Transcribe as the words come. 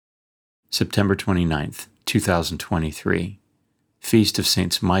September 29th, 2023. Feast of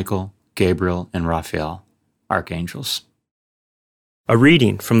Saints Michael, Gabriel, and Raphael, Archangels. A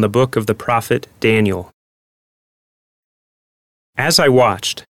reading from the book of the prophet Daniel. As I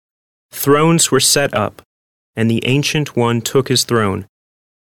watched, thrones were set up, and the Ancient One took his throne.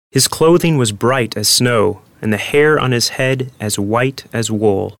 His clothing was bright as snow, and the hair on his head as white as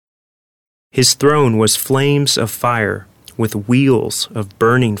wool. His throne was flames of fire, with wheels of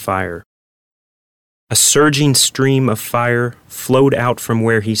burning fire. A surging stream of fire flowed out from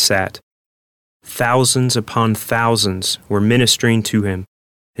where he sat. Thousands upon thousands were ministering to him,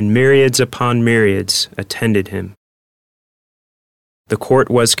 and myriads upon myriads attended him. The court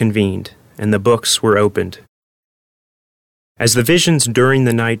was convened, and the books were opened. As the visions during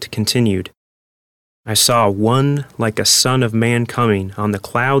the night continued, I saw one like a son of man coming on the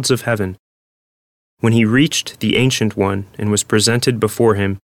clouds of heaven. When he reached the Ancient One and was presented before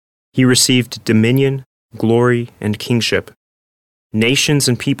him, he received dominion, glory, and kingship. Nations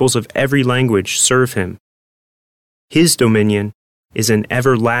and peoples of every language serve him. His dominion is an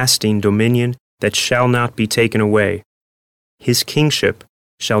everlasting dominion that shall not be taken away. His kingship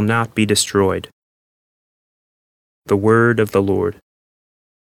shall not be destroyed. The word of the Lord.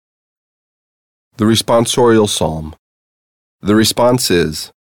 The responsorial psalm. The response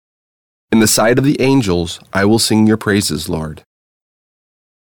is, "In the sight of the angels I will sing your praises, Lord.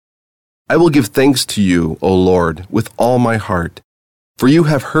 I will give thanks to you, O Lord, with all my heart, for you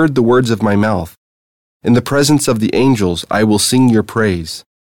have heard the words of my mouth. In the presence of the angels I will sing your praise.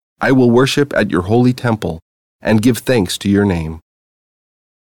 I will worship at your holy temple and give thanks to your name.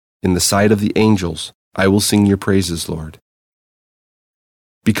 In the sight of the angels I will sing your praises, Lord.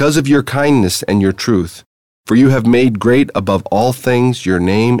 Because of your kindness and your truth, for you have made great above all things your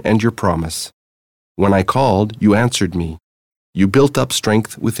name and your promise. When I called, you answered me. You built up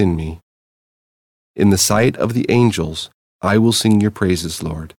strength within me. In the sight of the angels, I will sing your praises,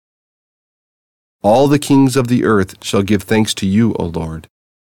 Lord. All the kings of the earth shall give thanks to you, O Lord,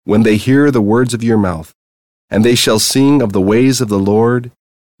 when they hear the words of your mouth, and they shall sing of the ways of the Lord.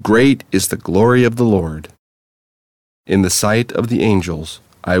 Great is the glory of the Lord. In the sight of the angels,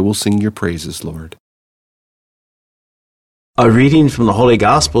 I will sing your praises, Lord." A reading from the Holy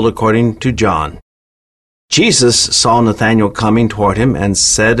Gospel according to John. Jesus saw Nathanael coming toward him and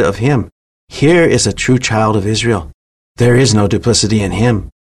said of him, "Here is a true child of Israel. There is no duplicity in him."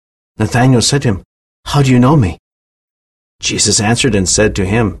 Nathanael said to him, "How do you know me?" Jesus answered and said to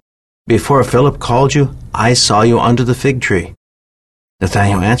him, "Before Philip called you, I saw you under the fig tree."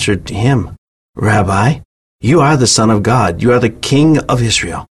 Nathanael answered him, "Rabbi, you are the Son of God. You are the King of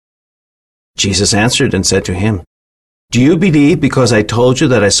Israel." Jesus answered and said to him, "Do you believe because I told you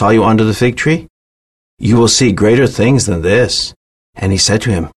that I saw you under the fig tree? You will see greater things than this." And he said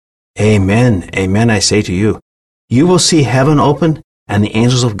to him, "Amen, amen, I say to you, you will see heaven open and the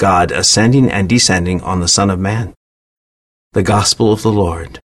angels of God ascending and descending on the Son of Man." The Gospel of the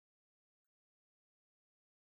Lord.